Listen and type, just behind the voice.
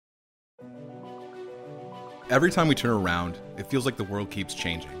Every time we turn around, it feels like the world keeps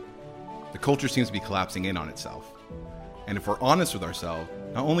changing. The culture seems to be collapsing in on itself. And if we're honest with ourselves,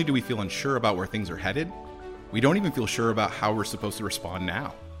 not only do we feel unsure about where things are headed, we don't even feel sure about how we're supposed to respond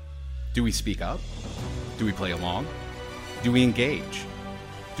now. Do we speak up? Do we play along? Do we engage?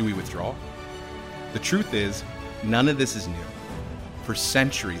 Do we withdraw? The truth is, none of this is new. For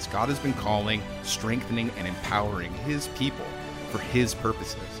centuries, God has been calling, strengthening, and empowering His people for His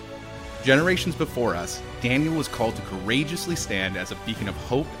purposes. Generations before us, Daniel was called to courageously stand as a beacon of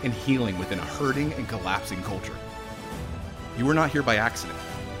hope and healing within a hurting and collapsing culture. You were not here by accident.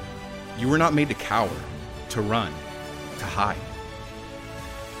 You were not made to cower, to run, to hide.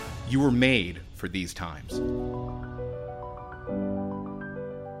 You were made for these times.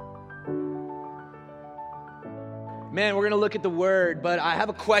 Man, we're going to look at the word, but I have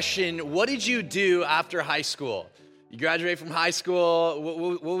a question. What did you do after high school? You graduated from high school.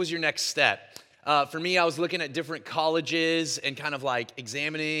 What was your next step? For me, I was looking at different colleges and kind of like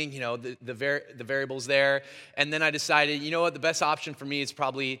examining, the variables there. And then I decided, you know what, the best option for me is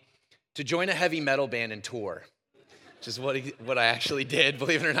probably to join a heavy metal band and tour, which is what I actually did,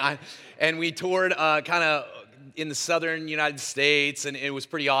 believe it or not. And we toured kind of in the southern United States, and it was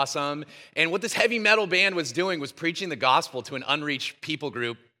pretty awesome. And what this heavy metal band was doing was preaching the gospel to an unreached people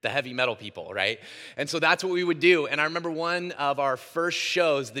group, the heavy metal people, right? And so that's what we would do. And I remember one of our first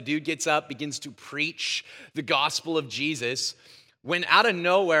shows, the dude gets up, begins to preach the gospel of Jesus, when out of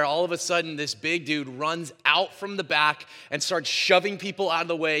nowhere, all of a sudden, this big dude runs out from the back and starts shoving people out of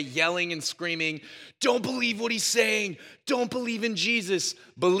the way, yelling and screaming, "Don't believe what he's saying. Don't believe in Jesus.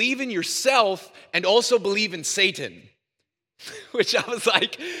 Believe in yourself and also believe in Satan." Which I was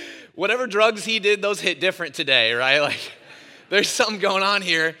like, whatever drugs he did, those hit different today, right? Like, there's something going on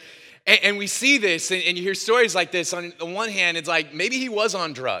here. And we see this, and you hear stories like this. On the one hand, it's like, maybe he was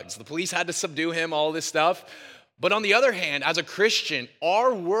on drugs. The police had to subdue him, all this stuff. But on the other hand, as a Christian, our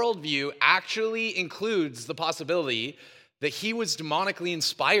worldview actually includes the possibility that he was demonically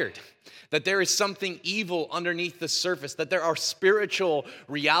inspired, that there is something evil underneath the surface, that there are spiritual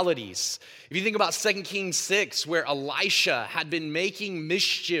realities. If you think about 2 Kings 6, where Elisha had been making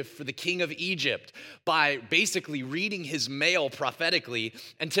mischief for the king of Egypt by basically reading his mail prophetically,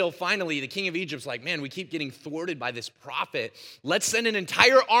 until finally the king of Egypt's like, man, we keep getting thwarted by this prophet. Let's send an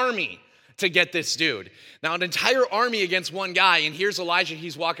entire army to get this dude. Now, an entire army against one guy, and here's Elijah,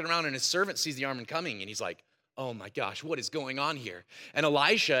 he's walking around, and his servant sees the army coming, and he's like, oh my gosh, what is going on here? And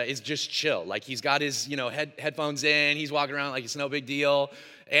Elisha is just chill. Like, he's got his, headphones in, he's walking around like it's no big deal.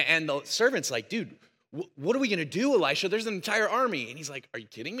 And the servant's like, dude, what are we gonna do, Elisha? There's an entire army. And he's like, are you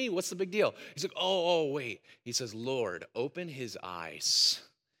kidding me? What's the big deal? He's like, oh, wait. He says, Lord, open his eyes.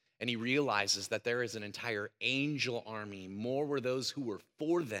 And he realizes that there is an entire angel army. More were those who were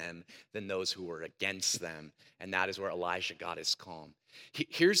for them than those who were against them. And that is where Elijah got his calm.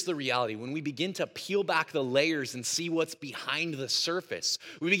 Here's the reality. When we begin to peel back the layers and see what's behind the surface,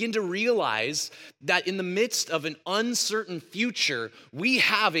 we begin to realize that in the midst of an uncertain future, we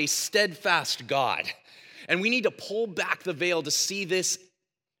have a steadfast God. And we need to pull back the veil to see this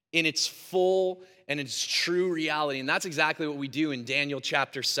in its full and its true reality. And that's exactly what we do in Daniel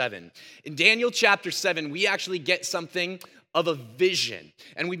chapter 7. In Daniel chapter 7, we actually get something of a vision.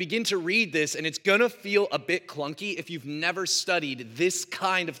 And we begin to read this, and it's gonna feel a bit clunky if you've never studied this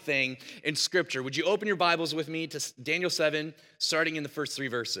kind of thing in Scripture. Would you open your Bibles with me to Daniel 7, starting in the first 3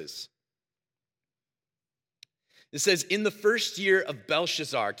 verses? It says, in the first year of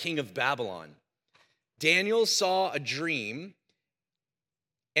Belshazzar, king of Babylon, Daniel saw a dream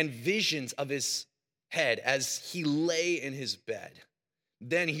and visions of his head as he lay in his bed.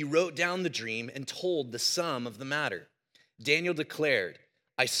 Then he wrote down the dream and told the sum of the matter. Daniel declared,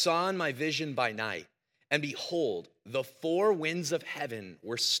 I saw in my vision by night, and behold, the 4 winds of heaven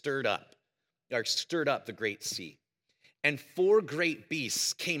were stirred up the great sea. And 4 great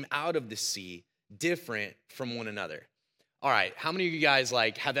beasts came out of the sea, different from one another. All right, how many of you guys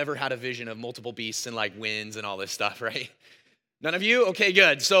have ever had a vision of multiple beasts and winds and all this stuff, right? None of you? Okay,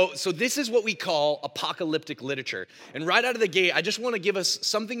 good. So this is what we call apocalyptic literature. And right out of the gate, I just want to give us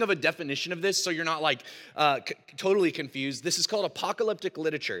something of a definition of this so you're not totally confused. This is called apocalyptic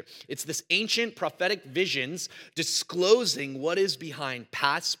literature. It's this ancient prophetic visions disclosing what is behind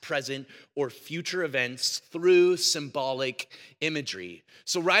past, present, or future events through symbolic imagery.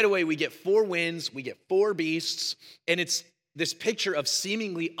 So right away, we get 4 winds, we get 4 beasts, and it's this picture of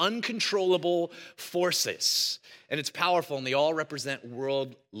seemingly uncontrollable forces. And it's powerful, and they all represent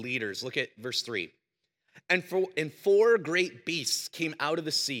world leaders. Look at verse 3. And 4 great beasts came out of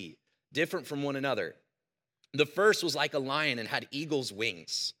the sea, different from one another. The first was like a lion and had eagle's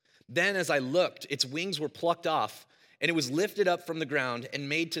wings. Then as I looked, its wings were plucked off, and it was lifted up from the ground and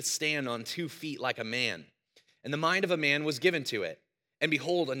made to stand on 2 feet like a man. And the mind of a man was given to it. And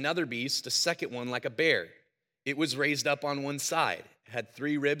behold, another beast, a second one like a bear. It was raised up on one side, had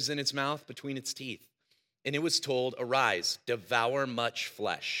 3 ribs in its mouth between its teeth. And it was told, arise, devour much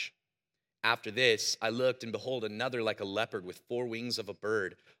flesh. After this, I looked, and behold, another like a leopard with 4 wings of a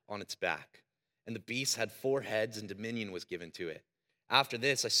bird on its back. And the beast had 4 heads, and dominion was given to it. After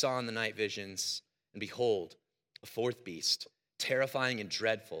this, I saw in the night visions, and behold, a 4th beast, terrifying and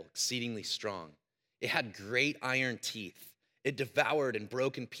dreadful, exceedingly strong. It had great iron teeth. It devoured and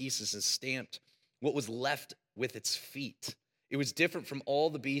broke in pieces and stamped what was left with its feet. It was different from all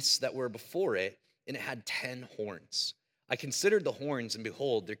the beasts that were before it, and it had 10 horns. I considered the horns, and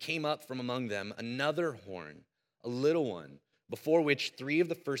behold, there came up from among them another horn, a little one, before which 3 of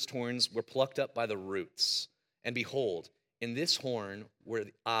the first horns were plucked up by the roots. And behold, in this horn were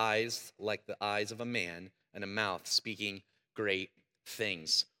eyes like the eyes of a man, and a mouth speaking great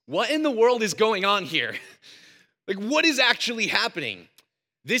things. What in the world is going on here? Like, what is actually happening?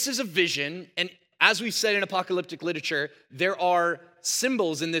 This is a vision, and as we said in apocalyptic literature, there are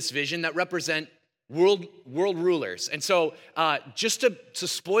symbols in this vision that represent world rulers. And so just to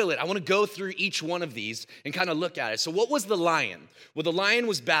spoil it, I want to go through each one of these and kind of look at it. So what was the lion? Well, the lion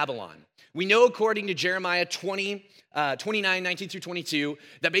was Babylon. We know according to Jeremiah 29, 19 through 22,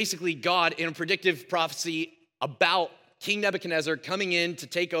 that basically God, in a predictive prophecy about King Nebuchadnezzar coming in to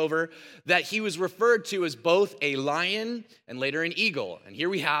take over, that he was referred to as both a lion and later an eagle. And here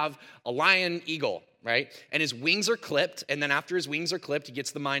we have a lion eagle, right? And his wings are clipped, and then after his wings are clipped, he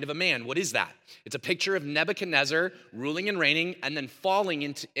gets the mind of a man. What is that? It's a picture of Nebuchadnezzar ruling and reigning, and then falling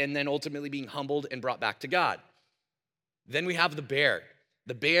into, and then ultimately being humbled and brought back to God. Then we have the bear.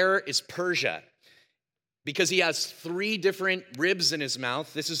 The bear is Persia, because he has 3 different ribs in his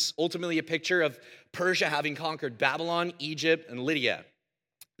mouth. This is ultimately a picture of Persia having conquered Babylon, Egypt, and Lydia.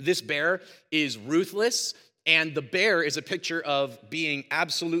 This bear is ruthless, and the bear is a picture of being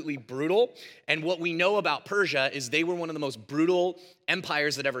absolutely brutal. And what we know about Persia is they were one of the most brutal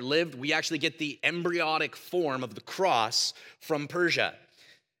empires that ever lived. We actually get the embryonic form of the cross from Persia.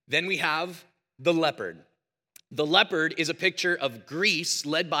 Then we have the leopard. The leopard is a picture of Greece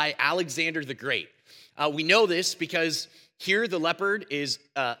led by Alexander the Great. We know this because here the leopard is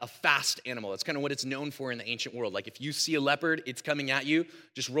a fast animal. That's kind of what it's known for in the ancient world. Like if you see a leopard, it's coming at you,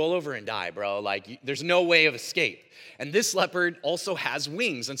 just roll over and die, bro. Like there's no way of escape. And this leopard also has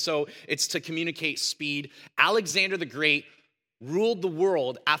wings, and so it's to communicate speed. Alexander the Great ruled the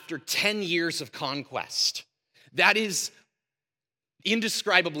world after 10 years of conquest. That is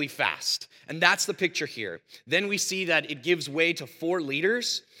indescribably fast. And that's the picture here. Then we see that it gives way to 4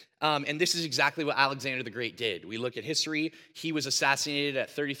 leaders. And this is exactly what Alexander the Great did. We look at history. He was assassinated at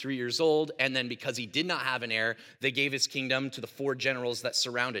 33 years old. And then because he did not have an heir, they gave his kingdom to the 4 generals that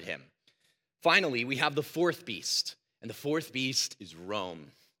surrounded him. Finally, we have the 4th beast. And the 4th beast is Rome.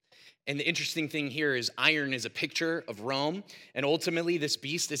 And the interesting thing here is iron is a picture of Rome. And ultimately, this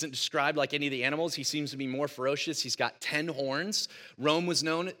beast isn't described like any of the animals. He seems to be more ferocious. He's got 10 horns. Rome was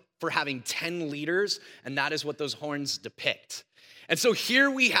known for having 10 leaders, and that is what those horns depict. And so here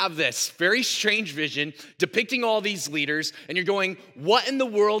we have this very strange vision depicting all these leaders, and you're going, what in the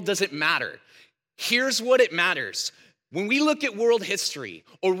world does it matter? Here's what it matters. When we look at world history,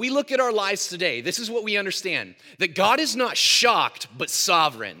 or we look at our lives today, this is what we understand, that God is not shocked, but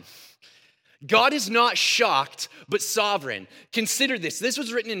sovereign. God is not shocked, but sovereign. Consider this. This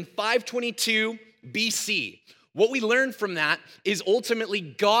was written in 522 BC. What we learn from that is ultimately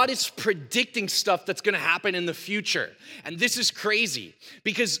God is predicting stuff that's going to happen in the future. And this is crazy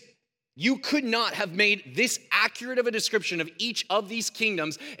because you could not have made this accurate of a description of each of these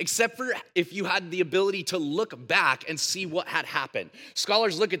kingdoms except for if you had the ability to look back and see what had happened.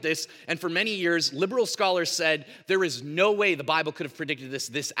 Scholars look at this, and for many years, liberal scholars said there is no way the Bible could have predicted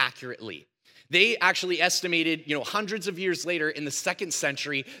this accurately. They actually estimated, hundreds of years later in the 2nd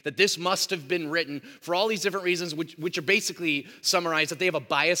century that this must have been written for all these different reasons, which are basically summarized that they have a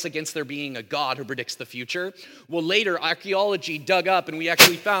bias against there being a God who predicts the future. Well, later, archaeology dug up and we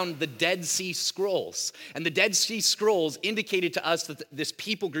actually found the Dead Sea Scrolls. And the Dead Sea Scrolls indicated to us that this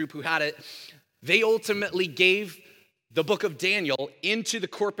people group who had it, they ultimately gave the book of Daniel into the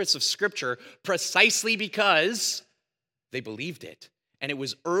corpus of Scripture precisely because they believed it. and it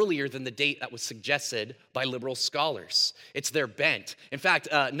was earlier than the date that was suggested by liberal scholars. It's their bent. In fact,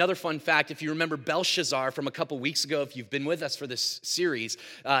 another fun fact, if you remember Belshazzar from a couple weeks ago, if you've been with us for this series,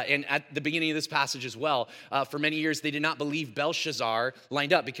 and at the beginning of this passage as well, for many years they did not believe Belshazzar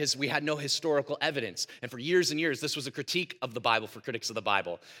lined up because we had no historical evidence. And for years and years, this was a critique of the Bible for critics of the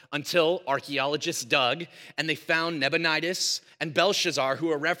Bible, until archaeologists dug and they found Nabonidus and Belshazzar, who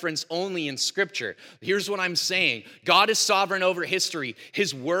are referenced only in Scripture. Here's what I'm saying. God is sovereign over history.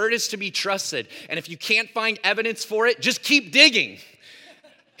 His word is to be trusted. And if you can't find evidence for it, just keep digging.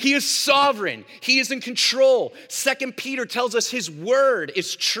 He is sovereign. He is in control. 2 Peter tells us his word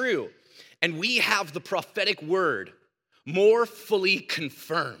is true. And we have the prophetic word more fully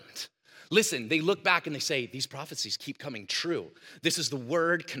confirmed. Listen, they look back and they say, these prophecies keep coming true. This is the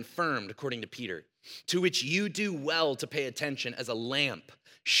word confirmed, according to Peter, to which you do well to pay attention as a lamp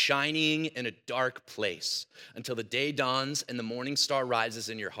shining in a dark place until the day dawns and the morning star rises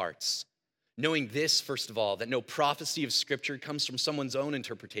in your hearts. Knowing this, first of all, that no prophecy of Scripture comes from someone's own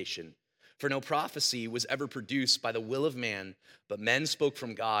interpretation. For no prophecy was ever produced by the will of man, but men spoke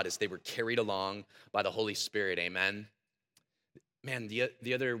from God as they were carried along by the Holy Spirit. Amen. Man,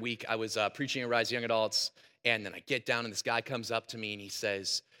 the other week I was preaching at Rise Young Adults, and then I get down and this guy comes up to me and he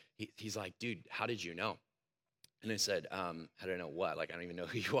says, he's like, dude, how did you know? And I said, how did I know what? Like, I don't even know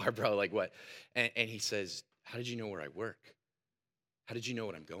who you are, bro. Like, what? And he says, how did you know where I work? How did you know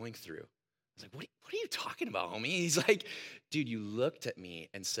what I'm going through? I was like, what are you talking about, homie? He's like, dude, you looked at me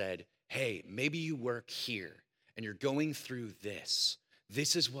and said, hey, maybe you work here and you're going through this.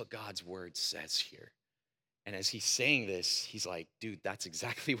 This is what God's word says here. And as he's saying this, he's like, dude, that's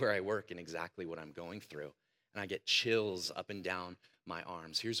exactly where I work and exactly what I'm going through. And I get chills up and down my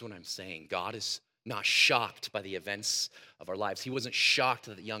arms. Here's what I'm saying. God is not shocked by the events of our lives. He wasn't shocked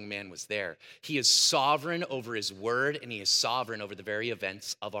that the young man was there. He is sovereign over his word, and he is sovereign over the very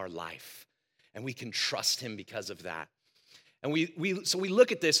events of our life. And we can trust him because of that. And so we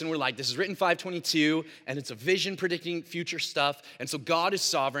look at this and we're like, this is written 522, and it's a vision predicting future stuff. And so God is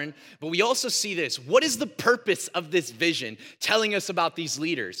sovereign. But we also see this. What is the purpose of this vision telling us about these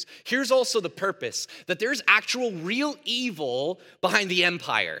leaders? Here's also the purpose, that there's actual real evil behind the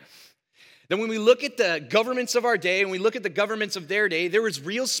empire. Then when we look at the governments of our day and we look at the governments of their day, there was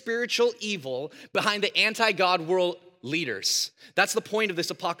real spiritual evil behind the anti-God world leaders. That's the point of this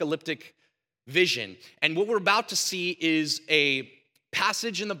apocalyptic vision. And what we're about to see is a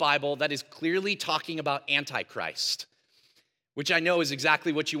passage in the Bible that is clearly talking about Antichrist, which I know is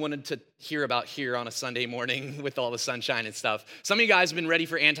exactly what you wanted to hear about here on a Sunday morning with all the sunshine and stuff. Some of you guys have been ready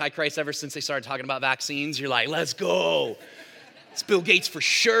for Antichrist ever since they started talking about vaccines. You're like, let's go. It's Bill Gates for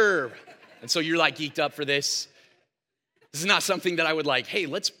sure. And so you're like geeked up for this. This is not something that I would like, hey,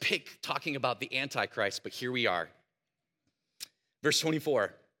 let's pick talking about the Antichrist, but here we are. Verse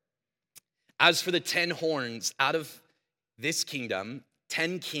 24. As for the 10 horns, out of this kingdom,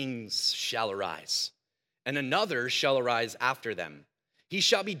 10 kings shall arise, and another shall arise after them. He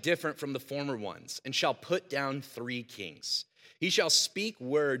shall be different from the former ones, and shall put down 3 kings. He shall speak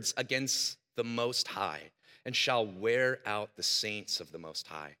words against the Most High, and shall wear out the saints of the Most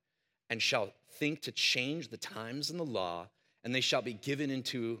High, and shall think to change the times and the law, and they shall be given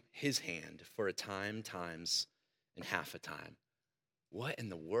into his hand for a time, times, and half a time. What in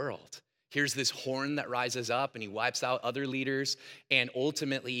the world? Here's this horn that rises up and he wipes out other leaders, and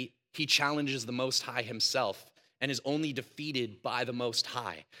ultimately he challenges the Most High himself and is only defeated by the Most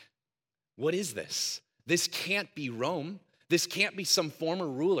High. What is this? This can't be Rome. This can't be some former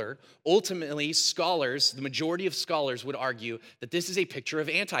ruler. Ultimately, scholars, the majority of scholars would argue that this is a picture of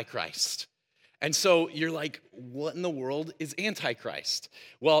Antichrist. And so you're like, what in the world is Antichrist?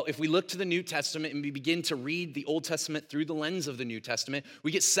 Well, if we look to the New Testament and we begin to read the Old Testament through the lens of the New Testament, we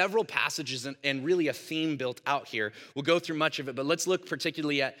get several passages and really a theme built out here. We'll go through much of it, but let's look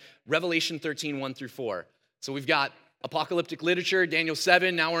particularly at Revelation 13, 1 through 4. So we've got apocalyptic literature, Daniel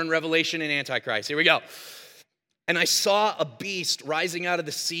 7, now we're in Revelation and Antichrist. Here we go. And I saw a beast rising out of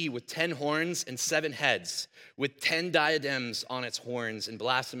the sea with 10 horns and 7 heads, with 10 diadems on its horns and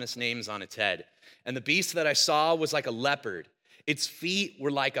blasphemous names on its head. And the beast that I saw was like a leopard. Its feet were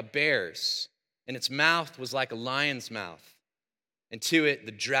like a bear's, and its mouth was like a lion's mouth. And to it,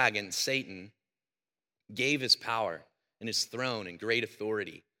 the dragon, Satan, gave his power and his throne and great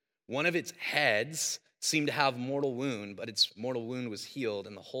authority. One of its heads seemed to have mortal wound, but its mortal wound was healed,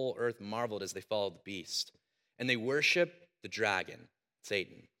 and the whole earth marveled as they followed the beast. And they worshiped the dragon,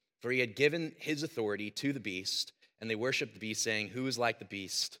 Satan, for he had given his authority to the beast, and they worshiped the beast, saying, who is like the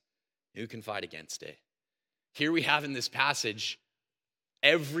beast? Who can fight against it? Here we have in this passage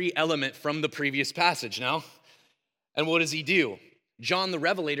every element from the previous passage now. And what does he do? John the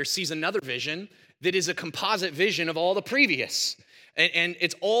Revelator sees another vision that is a composite vision of all the previous. And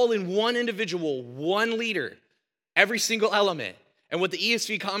it's all in one individual, one leader, every single element. And what the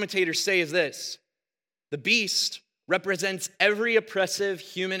ESV commentators say is this: the beast represents every oppressive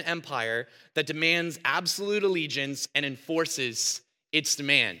human empire that demands absolute allegiance and enforces its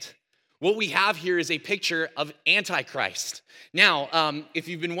demand. What we have here is a picture of Antichrist. Now, if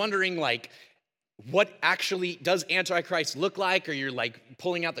you've been wondering, what actually does Antichrist look like, or you're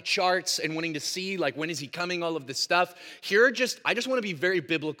pulling out the charts and wanting to see when is he coming, all of this stuff, I just want to be very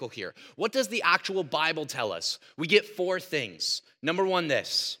biblical here. What does the actual Bible tell us? We get 4 things. Number 1,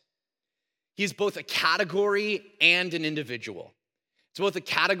 this: he's both a category and an individual. It's both a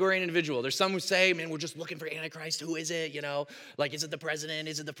category and individual. There's some who say, man, we're just looking for Antichrist. Who is it? Is it the president?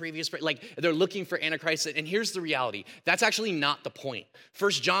 Is it the previous president? They're looking for Antichrist. And here's the reality. That's actually not the point.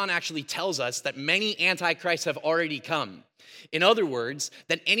 1 John actually tells us that many Antichrists have already come. In other words,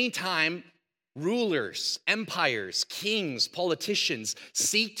 that anytime rulers, empires, kings, politicians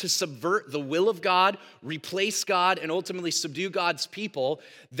seek to subvert the will of God, replace God, and ultimately subdue God's people,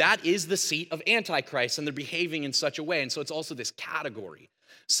 that is the seat of Antichrist, and they're behaving in such a way. And so it's also this category.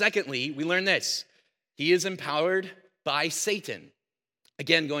 Secondly, we learn this: he is empowered by Satan.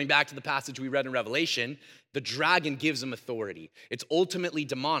 Again, going back to the passage we read in Revelation, the dragon gives him authority. It's ultimately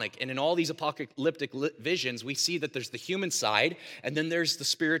demonic. And in all these apocalyptic visions, we see that there's the human side, and then there's the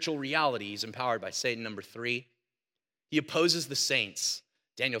spiritual reality. He's empowered by Satan. Number 3, he opposes the saints.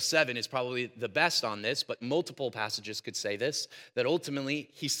 Daniel 7 is probably the best on this, but multiple passages could say this, that ultimately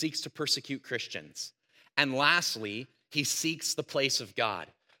he seeks to persecute Christians. And lastly, he seeks the place of God.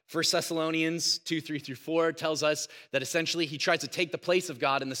 1 Thessalonians 2:3-4 tells us that essentially he tries to take the place of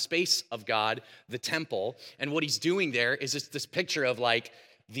God in the space of God, the temple. And what he's doing there is just this picture of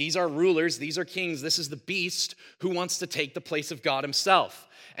these are rulers, these are kings, this is the beast who wants to take the place of God himself.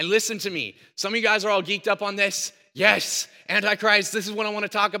 And listen to me, some of you guys are all geeked up on this. Yes, Antichrist, this is what I want to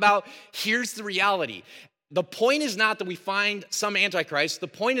talk about. Here's the reality. The point is not that we find some Antichrist. The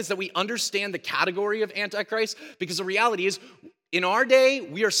point is that we understand the category of Antichrist, because the reality is, in our day,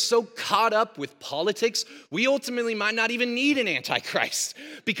 we are so caught up with politics, we ultimately might not even need an Antichrist,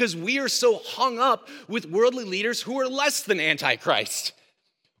 because we are so hung up with worldly leaders who are less than Antichrist.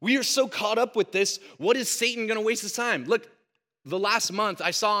 We are so caught up with this. What is Satan going to waste his time? Look, the last month I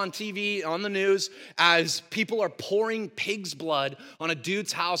saw on TV, on the news, as people are pouring pig's blood on a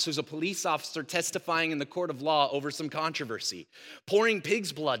dude's house who's a police officer testifying in the court of law over some controversy. Pouring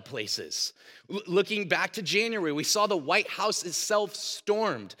pig's blood places. Looking back to January, we saw the White House itself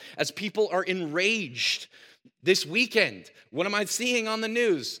stormed as people are enraged. This weekend, what am I seeing on the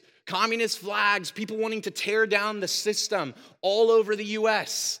news? Communist flags, people wanting to tear down the system all over the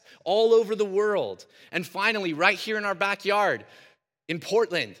U.S., all over the world. And finally, right here in our backyard, in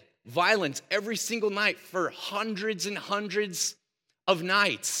Portland, violence every single night for hundreds and hundreds of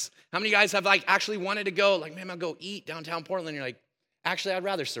nights. How many of you guys have actually wanted to go, man, I'll go eat downtown Portland? You're actually, I'd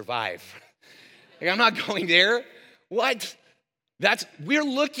rather survive. I'm not going there. What? We're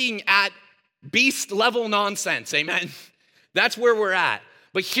looking at beast level nonsense, amen? That's where we're at.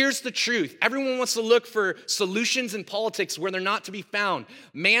 But here's the truth. Everyone wants to look for solutions in politics where they're not to be found.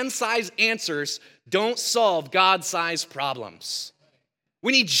 Man-sized answers don't solve God-sized problems.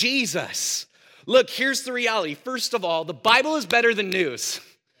 We need Jesus. Look, here's the reality. First of all, the Bible is better than news.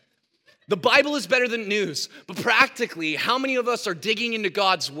 The Bible is better than news. But practically, how many of us are digging into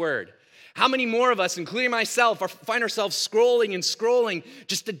God's word? How many more of us, including myself, find ourselves scrolling,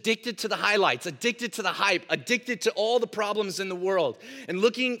 just addicted to the highlights, addicted to the hype, addicted to all the problems in the world, and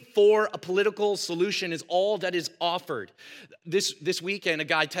looking for a political solution is all that is offered. This weekend, a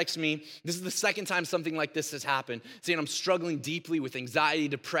guy texted me, this is the second time something like this has happened, saying I'm struggling deeply with anxiety,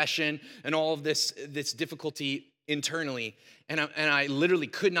 depression, and all of this difficulty internally. And I literally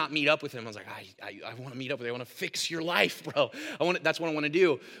could not meet up with him. I was like, I want to meet up with you. I want to fix your life, bro. That's what I want to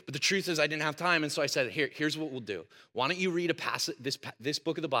do. But the truth is I didn't have time. And so I said, here's what we'll do. Why don't you read a passage, this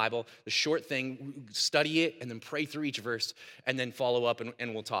book of the Bible, the short thing, study it, and then pray through each verse, and then follow up,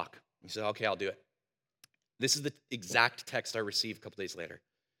 and we'll talk. He said, okay, I'll do it. This is the exact text I received a couple days later.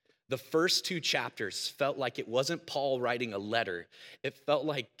 The first 2 chapters felt like it wasn't Paul writing a letter. It felt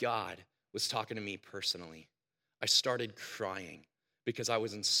like God was talking to me personally. I started crying because I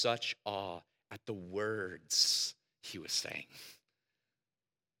was in such awe at the words he was saying.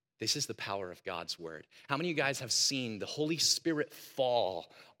 This is the power of God's word. How many of you guys have seen the Holy Spirit fall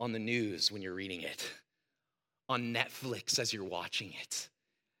on the news when you're reading it? On Netflix as you're watching it?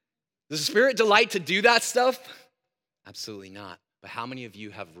 Does the Spirit delight to do that stuff? Absolutely not. But how many of you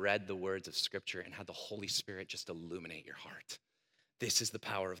have read the words of Scripture and had the Holy Spirit just illuminate your heart? This is the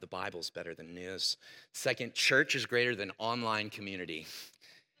power of the Bible is better than news. Second, church is greater than online community.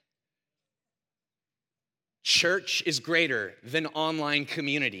 Church is greater than online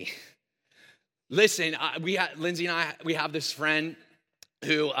community. Listen, Lindsay and I, we have this friend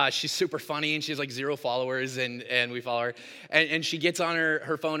who she's super funny and she has like 0 followers and we follow her. And she gets on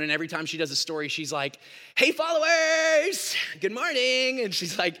her phone and every time she does a story, she's like, hey followers, good morning. And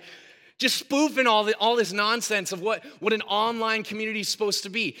she's like, just spoofing all this nonsense of what an online community is supposed to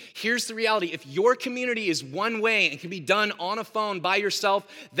be. Here's the reality. If your community is one way and can be done on a phone by yourself,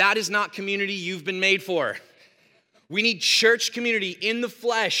 that is not community you've been made for. We need church community in the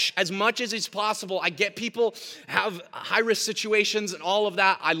flesh as much as it's possible. I get people have high-risk situations and all of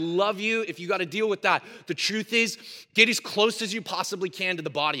that. I love you if you got to deal with that. The truth is, get as close as you possibly can to the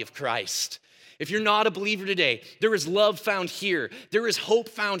body of Christ. If you're not a believer today, there is love found here. There is hope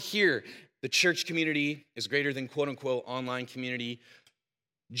found here. The church community is greater than quote-unquote online community.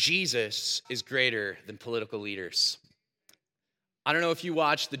 Jesus is greater than political leaders. I don't know if you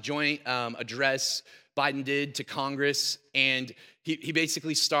watched the joint address Biden did to Congress, and he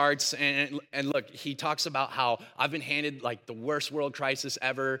basically starts, and look, he talks about how I've been handed like the worst world crisis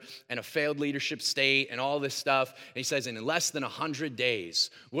ever and a failed leadership state and all this stuff. And he says, in less than 100 days,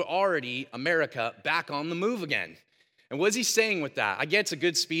 we're already, America, back on the move again. And what is he saying with that? I get it's a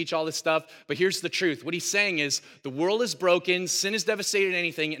good speech, all this stuff, but here's the truth. What he's saying is, the world is broken, sin has devastated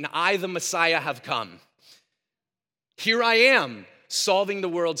anything, and I, the Messiah, have come. Here I am, solving the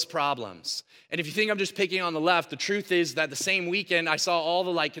world's problems. And if you think I'm just picking on the left, the truth is that the same weekend I saw all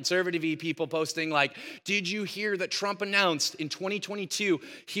the conservative-y people posting did you hear that Trump announced in 2022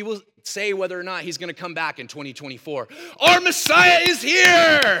 he will say whether or not he's going to come back in 2024. Our Messiah is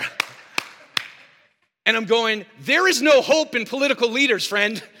here! And I'm going, there is no hope in political leaders,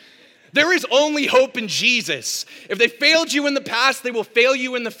 friend. There is only hope in Jesus. If they failed you in the past, they will fail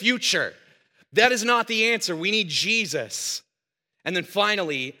you in the future. That is not the answer. We need Jesus. And then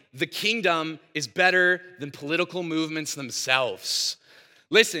finally, the kingdom is better than political movements themselves.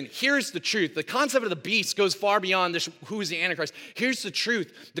 Listen, here's the truth. The concept of the beast goes far beyond this, who is the Antichrist. Here's the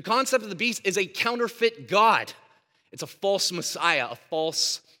truth. The concept of the beast is a counterfeit God. It's a false Messiah, a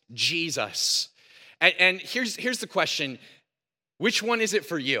false Jesus. And here's the question. Which one is it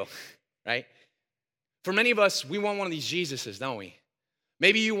for you, right? For many of us, we want one of these Jesuses, don't we?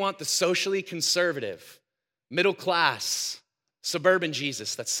 Maybe you want the socially conservative, middle class, suburban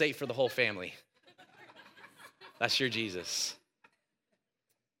Jesus that's safe for the whole family. That's your Jesus.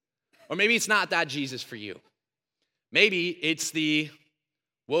 Or maybe it's not that Jesus for you. Maybe it's the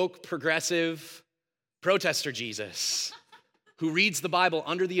woke, progressive, protester Jesus who reads the Bible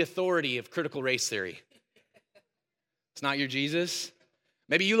under the authority of critical race theory. It's not your Jesus.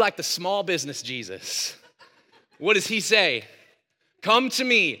 Maybe you like the small business Jesus. What does he say? Come to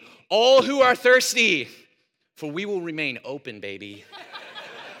me, all who are thirsty, for we will remain open, baby.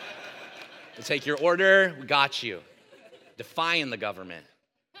 We'll take your order, we got you. Defying the government.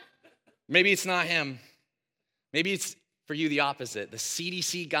 Maybe it's not him. Maybe it's for you the opposite, the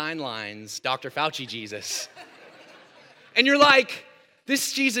CDC guidelines, Dr. Fauci Jesus. And you're like,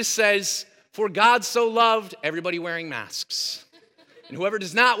 this Jesus says, for God so loved, everybody wearing masks. And whoever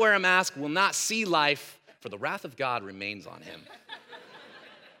does not wear a mask will not see life, for the wrath of God remains on him.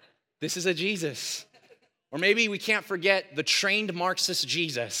 This is a Jesus. Or maybe we can't forget the trained Marxist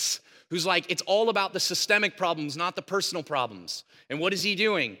Jesus, who's like, it's all about the systemic problems, not the personal problems. And what is he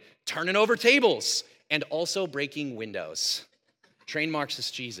doing? Turning over tables and also breaking windows. Trained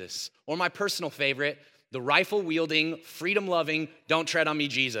Marxist Jesus. Or my personal favorite, the rifle-wielding, freedom-loving, don't tread on me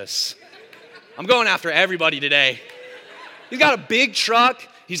Jesus. I'm going after everybody today. He's got a big truck.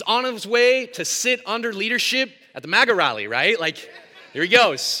 He's on his way to sit under leadership at the MAGA rally, right? Here he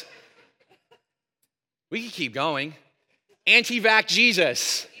goes. We can keep going. Anti-vax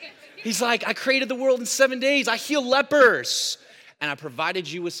Jesus. He's like, I created the world in 7 days. I heal lepers. And I provided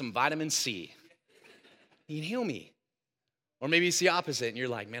you with some vitamin C. You can heal me. Or maybe it's the opposite. And you're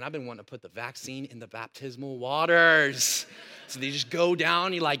like, man, I've been wanting to put the vaccine in the baptismal waters. So they just go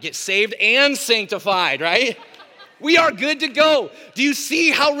down, you get saved and sanctified, right? We are good to go. Do you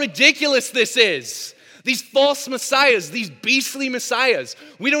see how ridiculous this is? These false messiahs, these beastly messiahs.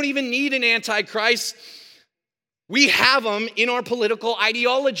 We don't even need an antichrist. We have them in our political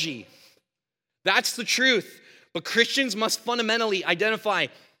ideology. That's the truth. But Christians must fundamentally identify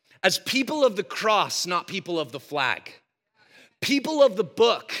as people of the cross, not people of the flag. People of the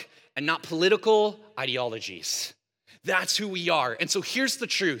book and not political ideologies. That's who we are. And so here's the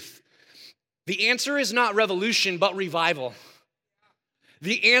truth. The answer is not revolution, but revival.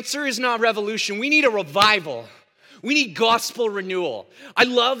 The answer is not revolution. We need a revival. We need gospel renewal. I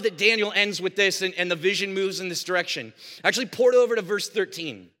love that Daniel ends with this and the vision moves in this direction. Actually, port over to verse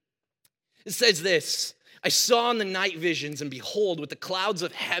 13. It says this, I saw in the night visions, and behold, with the clouds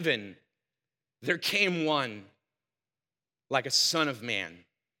of heaven, there came one like a son of man.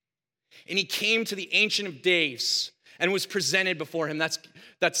 And he came to the Ancient of Days and was presented before him.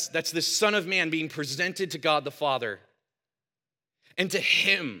 That's this Son of Man being presented to God the Father. And to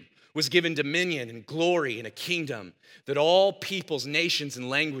him was given dominion and glory and a kingdom that all peoples, nations, and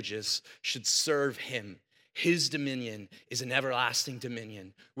languages should serve him. His dominion is an everlasting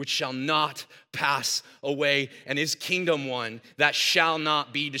dominion which shall not pass away, and his kingdom one that shall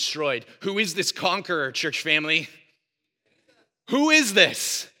not be destroyed. Who is this conqueror, church family? Who is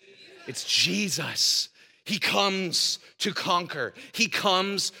this? It's Jesus. He comes to conquer. He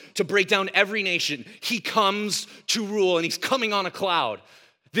comes to break down every nation. He comes to rule, and he's coming on a cloud.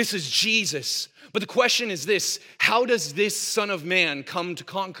 This is Jesus. But the question is this, how does this Son of Man come to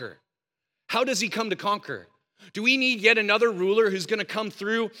conquer? How does he come to conquer? Do we need yet another ruler who's going to come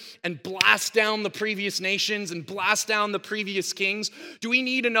through and blast down the previous nations and blast down the previous kings? Do we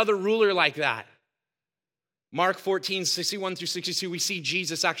need another ruler like that? Mark 14, 61 through 62, we see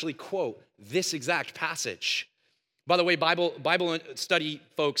Jesus actually quote this exact passage. By the way, Bible study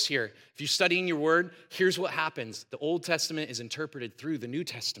folks here, if you're studying your word, here's what happens. The Old Testament is interpreted through the New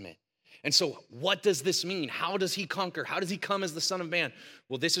Testament. And so what does this mean? How does he conquer? How does he come as the Son of Man?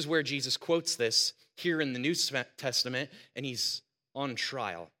 Well, this is where Jesus quotes this here in the New Testament, and he's on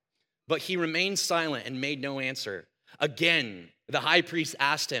trial. But he remained silent and made no answer. Again, the high priest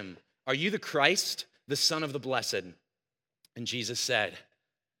asked him, are you the Christ, the Son of the Blessed? And Jesus said,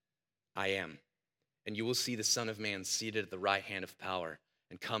 I am. And you will see the Son of Man seated at the right hand of power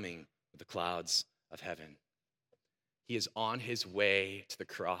and coming with the clouds of heaven. He is on his way to the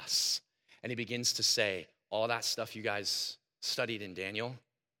cross. And he begins to say, all that stuff you guys studied in Daniel,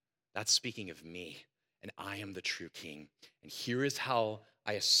 that's speaking of me. And I am the true king. And here is how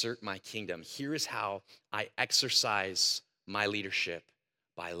I assert my kingdom. Here is how I exercise my leadership,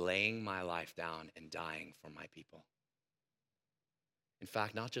 by laying my life down and dying for my people. In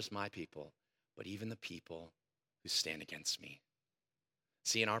fact, not just my people, but even the people who stand against me.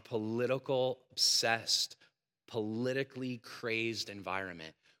 See, in our political, obsessed, politically crazed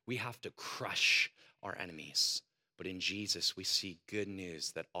environment, we have to crush our enemies. But in Jesus, we see good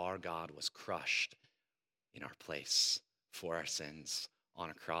news that our God was crushed in our place for our sins on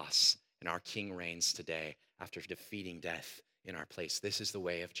a cross. And our King reigns today after defeating death in our place. This is the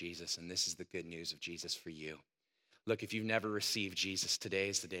way of Jesus, and this is the good news of Jesus for you. Look, if you've never received Jesus, today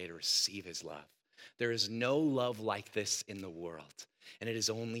is the day to receive his love. There is no love like this in the world, and it is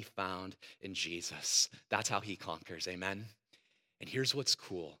only found in Jesus. That's how he conquers, amen? And here's what's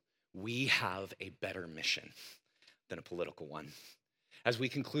cool. We have a better mission than a political one. As we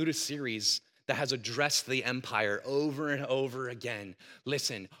conclude a series that has addressed the empire over and over again,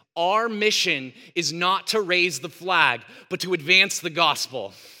 listen, our mission is not to raise the flag, but to advance the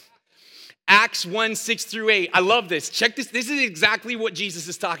gospel. Acts 1, 6 through 8. I love this. Check this. This is exactly what Jesus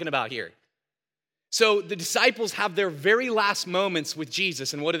is talking about here. So the disciples have their very last moments with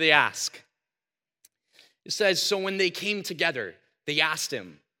Jesus, and what do they ask? It says, so when they came together, they asked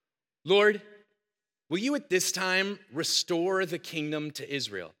him, Lord, will you at this time restore the kingdom to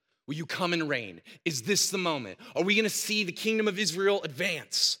Israel? Will you come and reign? Is this the moment? Are we going to see the kingdom of Israel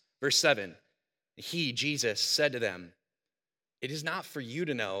advance? Verse 7, he, Jesus, said to them, it is not for you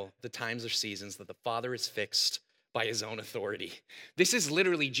to know the times or seasons that the Father has fixed by his own authority. This is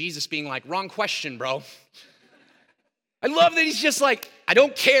literally Jesus being like, wrong question, bro. I love that he's just like, I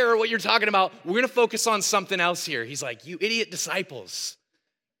don't care what you're talking about. We're going to focus on something else here. He's like, you idiot disciples.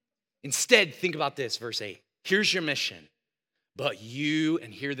 Instead, think about this, verse 8. Here's your mission. But you,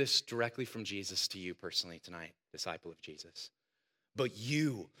 and hear this directly from Jesus to you personally tonight, disciple of Jesus. But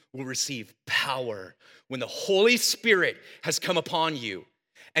you will receive power when the Holy Spirit has come upon you,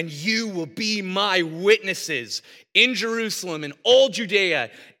 and you will be my witnesses in Jerusalem and all Judea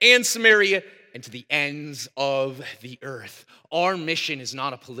and Samaria and to the ends of the earth. Our mission is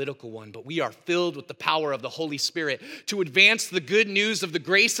not a political one, but we are filled with the power of the Holy Spirit to advance the good news of the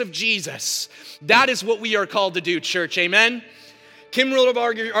grace of Jesus. That is what we are called to do, church. Amen? Kim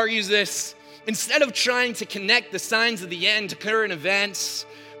Rullebar argues this. Instead of trying to connect the signs of the end to current events,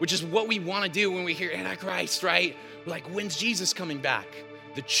 which is what we want to do when we hear Antichrist, right? We're like, when's Jesus coming back?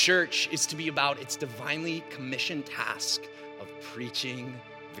 The church is to be about its divinely commissioned task of preaching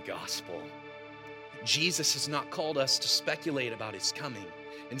the gospel. Jesus has not called us to speculate about his coming.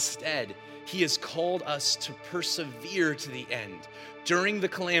 Instead, he has called us to persevere to the end during the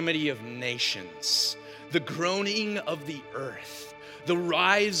calamity of nations. the groaning of the earth, the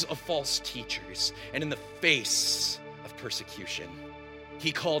rise of false teachers, and in the face of persecution,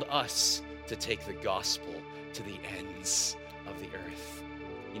 he called us to take the gospel to the ends of the earth.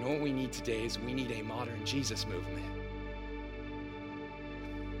 You know what we need today is we need a modern Jesus movement.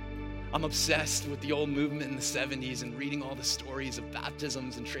 I'm obsessed with the old movement in the 70s and reading all the stories of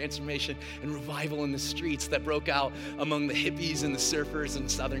baptisms and transformation and revival in the streets that broke out among the hippies and the surfers in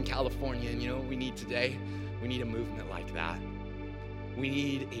Southern California. And you know what we need today? We need a movement like that. We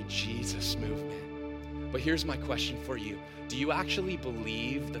need a Jesus movement. But here's my question for you. Do you actually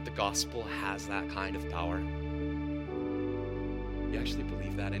believe that the gospel has that kind of power? Do you actually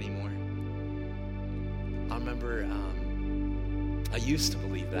believe that anymore? I remember I used to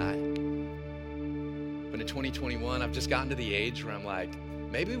believe that. But in 2021, I've just gotten to the age where I'm like,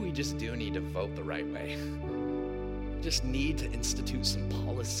 maybe we just do need to vote the right way. We just need to institute some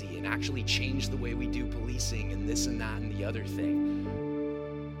policy and actually change the way we do policing and this and that and the other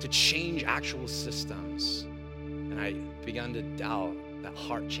thing. To change actual systems. And I begun to doubt that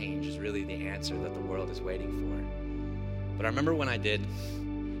heart change is really the answer that the world is waiting for. But I remember when I did.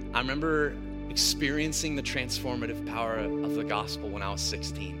 I remember experiencing the transformative power of the gospel when I was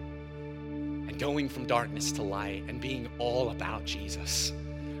 16 and going from darkness to light and being all about Jesus.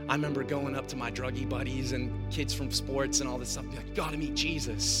 I remember going up to my druggie buddies and kids from sports and all this stuff, like, you gotta meet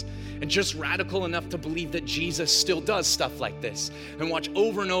Jesus. And just radical enough to believe that Jesus still does stuff like this and watch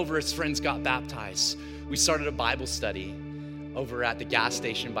over and over as friends got baptized. We started a Bible study over at the gas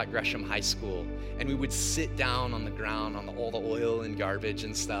station by Gresham High School, and we would sit down on the ground on all the oil and garbage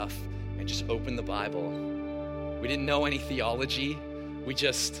and stuff and just open the Bible. We didn't know any theology. We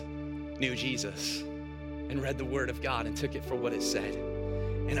just knew Jesus and read the Word of God and took it for what it said.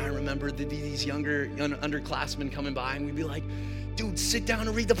 And I remember there'd be these younger underclassmen coming by, and we'd be like, dude, sit down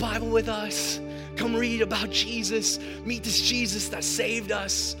and read the Bible with us. Come read about Jesus. Meet this Jesus that saved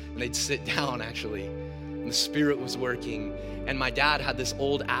us. And they'd sit down, actually. And the Spirit was working. And my dad had this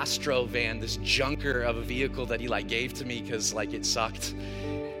old Astro van, this junker of a vehicle that he gave to me because it sucked.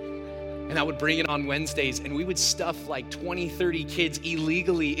 And I would bring it on Wednesdays, and we would stuff 20, 30 kids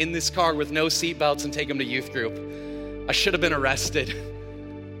illegally in this car with no seatbelts and take them to youth group. I should have been arrested.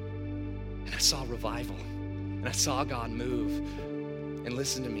 And I saw revival, and I saw God move. And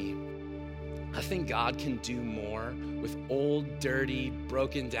listen to me, I think God can do more with old, dirty,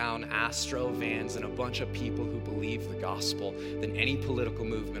 broken down Astro vans and a bunch of people who believe the gospel than any political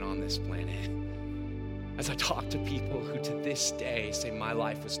movement on this planet. As I talk to people who to this day say my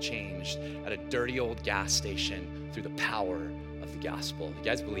life was changed at a dirty old gas station through the power of the gospel. You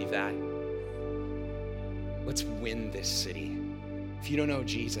guys believe that? Let's win this city. If you don't know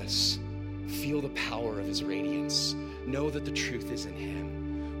Jesus, feel the power of his radiance. Know that the truth is in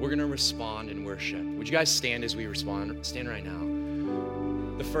him. We're going to respond in worship. Would you guys stand as we respond? Stand right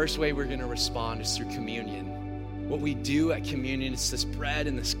now. The first way we're going to respond is through communion. What we do at communion, it's this bread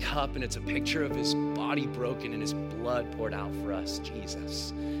and this cup, and it's a picture of his body broken and his blood poured out for us,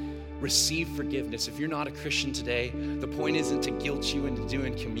 Jesus. Receive forgiveness. If you're not a Christian today, the point isn't to guilt you into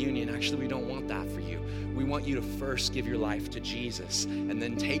doing communion. Actually, we don't want that for you. We want you to first give your life to Jesus and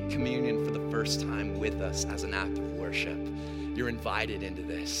then take communion for the first time with us as an act of worship. You're invited into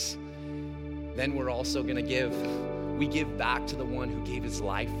this. Then we're also going to give. We give back to the one who gave his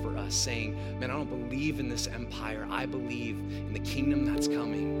life for us, saying, man, I don't believe in this empire. I believe in the kingdom that's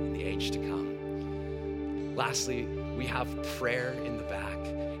coming in the age to come. Lastly, we have prayer in the back.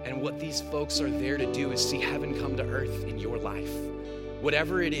 And what these folks are there to do is see heaven come to earth in your life.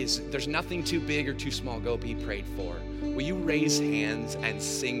 Whatever it is, there's nothing too big or too small. Go be prayed for. Will you raise hands and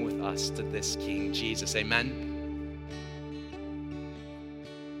sing with us to this King Jesus? Amen.